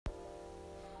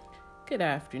Good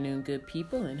afternoon, good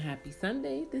people, and happy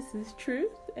Sunday. This is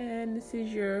Truth, and this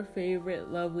is your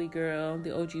favorite lovely girl,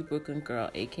 the OG Brooklyn girl,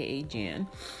 aka Jan.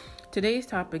 Today's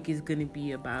topic is going to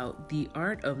be about the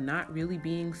art of not really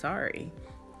being sorry.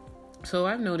 So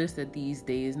I've noticed that these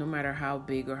days, no matter how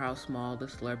big or how small the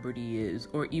celebrity is,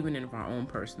 or even in our own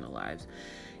personal lives,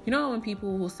 you know when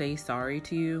people will say sorry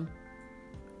to you,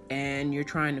 and you're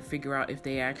trying to figure out if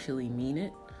they actually mean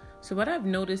it? So what I've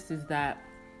noticed is that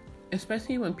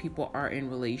especially when people are in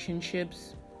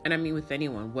relationships, and I mean with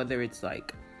anyone, whether it's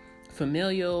like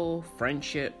familial,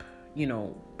 friendship,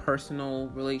 personal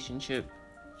relationship,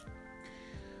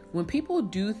 when people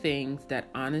do things that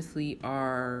honestly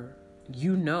are,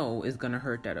 is going to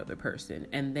hurt that other person,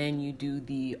 and then you do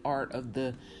the art of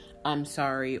the I'm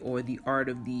sorry or the art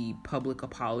of the public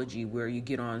apology where you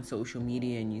get on social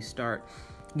media and you start,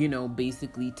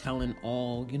 basically telling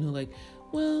all,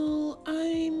 well,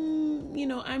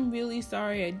 I'm really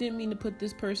sorry. I didn't mean to put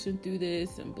this person through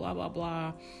this and blah, blah,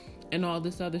 blah, and all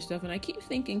this other stuff. And I keep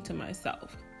thinking to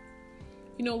myself,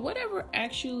 whatever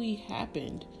actually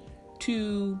happened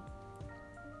to,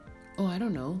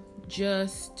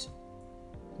 just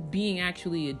being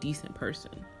actually a decent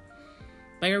person?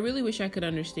 Like, I really wish I could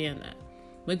understand that.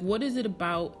 Like, what is it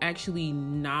about actually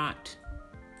not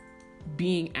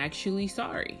being actually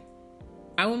sorry?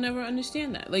 I will never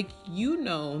understand that. Like,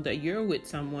 that you're with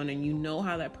someone and you know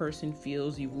how that person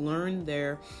feels. You've learned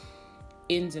their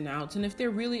ins and outs. And if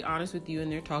they're really honest with you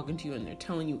and they're talking to you and they're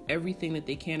telling you everything that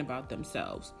they can about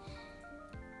themselves,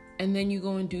 and then you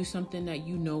go and do something that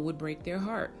would break their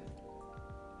heart,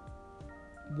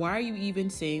 why are you even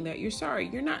saying that you're sorry?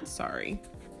 You're not sorry.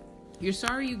 You're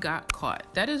sorry you got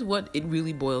caught. That is what it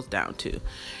really boils down to.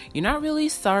 You're not really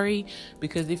sorry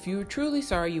because if you were truly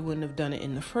sorry, you wouldn't have done it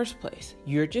in the first place.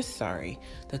 You're just sorry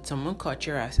that someone caught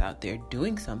your ass out there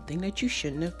doing something that you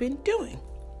shouldn't have been doing.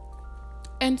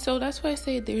 And so that's why I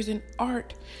say there's an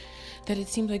art that it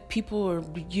seems like people are,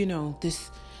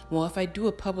 if I do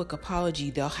a public apology,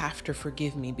 they'll have to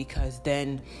forgive me because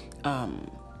then,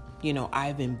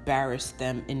 I've embarrassed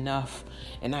them enough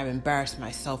and I've embarrassed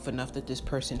myself enough that this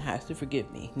person has to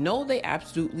forgive me. No, they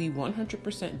absolutely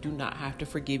 100% do not have to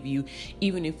forgive you,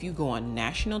 even if you go on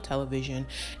national television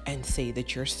and say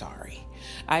that you're sorry.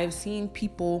 I have seen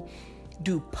people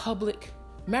do public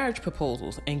marriage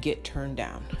proposals and get turned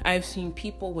down. I've seen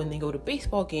people when they go to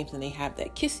baseball games and they have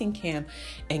that kissing cam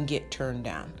and get turned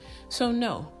down. So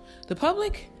no, the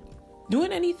public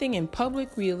doing anything in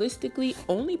public realistically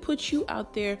only puts you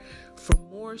out there for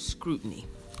more scrutiny.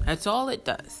 That's all it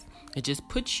does. It just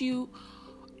puts you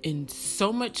in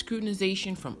so much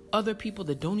scrutinization from other people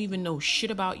that don't even know shit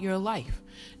about your life.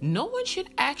 No one should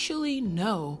actually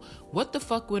know what the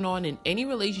fuck went on in any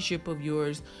relationship of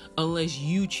yours unless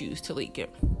you choose to leak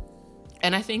it.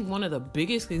 And I think one of the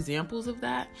biggest examples of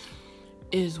that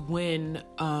is when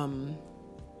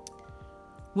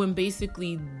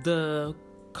basically the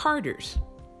Carters,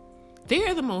 they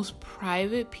are the most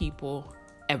private people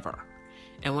ever.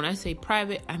 And when I say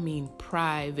private, I mean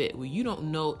private, where you don't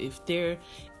know if they're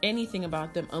anything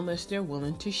about them unless they're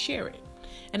willing to share it.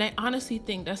 And I honestly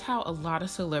think that's how a lot of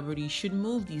celebrities should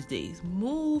move these days.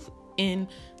 Move in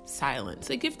silence.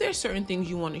 Like, if there's certain things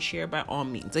you want to share, by all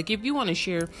means. Like, if you want to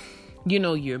share,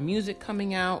 your music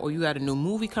coming out, or you got a new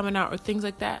movie coming out, or things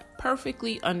like that,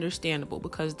 perfectly understandable,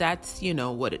 because that's,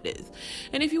 what it is.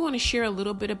 And if you want to share a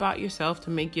little bit about yourself to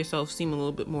make yourself seem a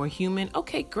little bit more human,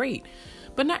 okay, great.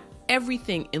 But not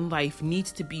everything in life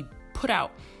needs to be put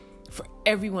out for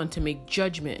everyone to make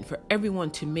judgment, for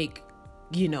everyone to make,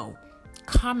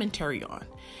 commentary on.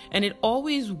 And it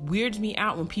always weirds me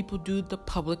out when people do the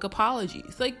public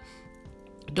apologies. Like,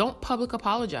 don't public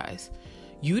apologize.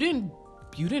 You didn't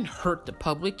hurt the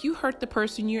public. You hurt the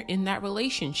person you're in that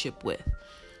relationship with.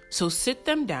 So sit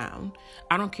them down.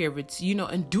 I don't care if it's,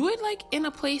 and do it like in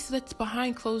a place that's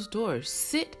behind closed doors.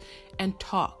 Sit and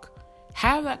talk.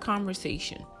 Have that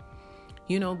conversation.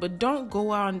 But don't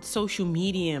go on social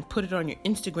media and put it on your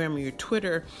Instagram or your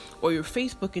Twitter or your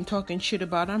Facebook and talking shit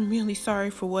about, I'm really sorry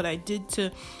for what I did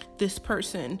to this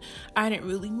person. I didn't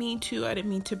really mean to. I didn't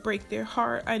mean to break their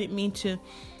heart. I didn't mean to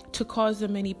cause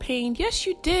them any pain. Yes,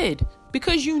 you did.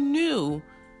 Because you knew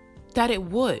that it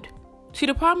would. See,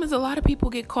 the problem is a lot of people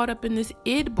get caught up in this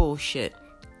id bullshit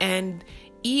and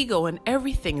ego and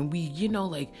everything. And we,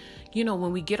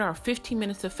 when we get our 15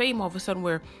 minutes of fame, all of a sudden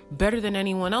we're better than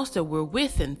anyone else that we're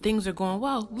with and things are going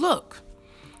well. Look,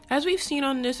 as we've seen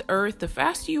on this earth, the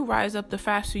faster you rise up, the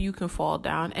faster you can fall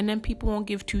down. And then people won't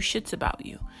give two shits about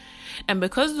you. And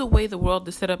because of the way the world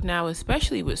is set up now,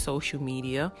 especially with social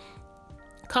media,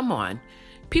 come on.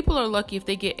 People are lucky if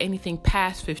they get anything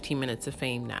past 15 minutes of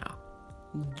fame now.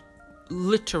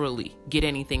 literally get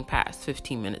anything past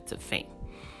 15 minutes of fame.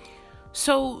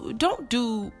 So don't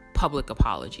do public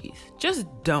apologies. Just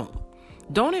don't.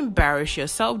 Don't embarrass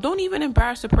yourself. Don't even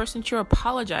embarrass the person that you're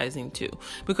apologizing to,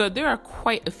 because there are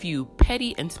quite a few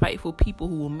petty and spiteful people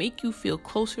who will make you feel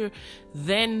closer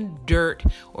than dirt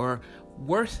or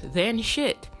worse than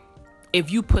shit if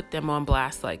you put them on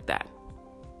blast like that.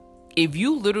 If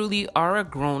you literally are a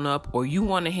grown-up or you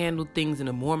want to handle things in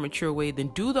a more mature way, then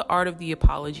do the art of the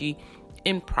apology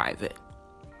in private.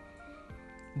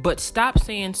 But stop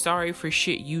saying sorry for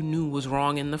shit you knew was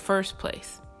wrong in the first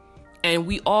place. And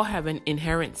we all have an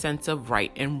inherent sense of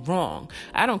right and wrong.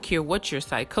 I don't care what your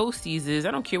psychosis is.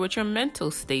 I don't care what your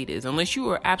mental state is. Unless you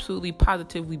are absolutely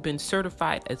positively been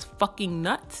certified as fucking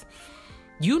nuts,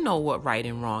 you know what right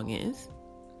and wrong is.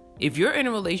 If you're in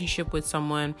a relationship with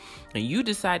someone and you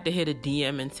decide to hit a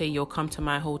DM and say, yo, come to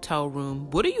my hotel room,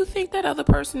 what do you think that other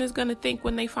person is going to think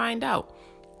when they find out?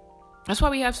 That's why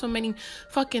we have so many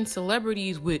fucking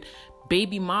celebrities with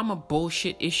baby mama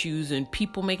bullshit issues and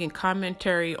people making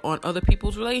commentary on other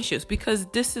people's relationships, because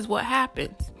this is what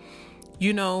happens.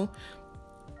 You know,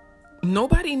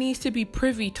 nobody needs to be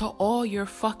privy to all your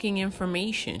fucking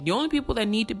information. The only people that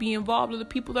need to be involved are the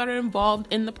people that are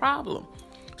involved in the problem.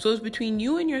 So it's between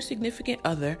you and your significant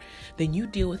other, then you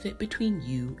deal with it between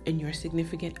you and your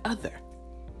significant other.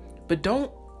 But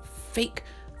don't fake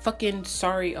fucking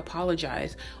sorry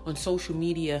apologize on social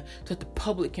media so that the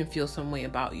public can feel some way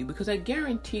about you, because I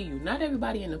guarantee you not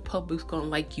everybody in the public's gonna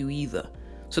like you either.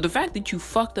 So the fact that you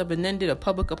fucked up and then did a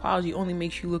public apology only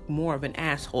makes you look more of an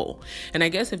asshole. And I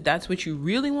guess if that's what you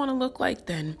really want to look like,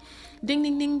 then ding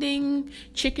ding ding ding,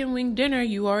 chicken wing dinner,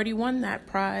 you already won that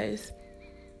prize.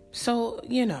 So,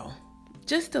 you know,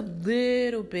 just a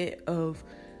little bit,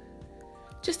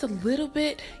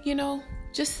 you know,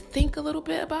 just think a little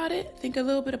bit about it. Think a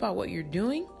little bit about what you're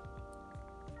doing.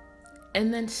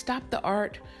 And then stop the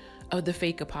art of the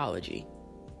fake apology.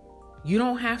 You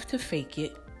don't have to fake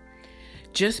it.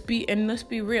 And let's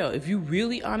be real. If you're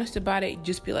really honest about it,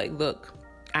 just be like, look,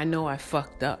 I know I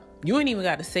fucked up. You ain't even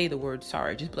got to say the word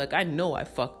sorry. Just be like, I know I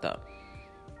fucked up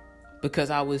because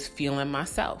I was feeling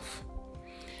myself.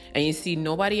 And you see,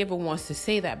 nobody ever wants to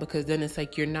say that, because then it's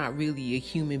like you're not really a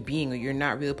human being, or you're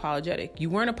not really apologetic. You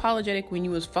weren't apologetic when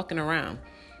you was fucking around.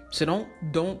 So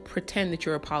don't pretend that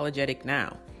you're apologetic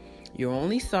now. You're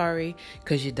only sorry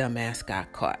because your dumb ass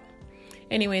got caught.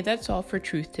 Anyway, that's all for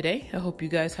Truth today. I hope you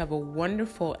guys have a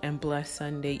wonderful and blessed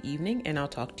Sunday evening, and I'll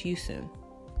talk to you soon.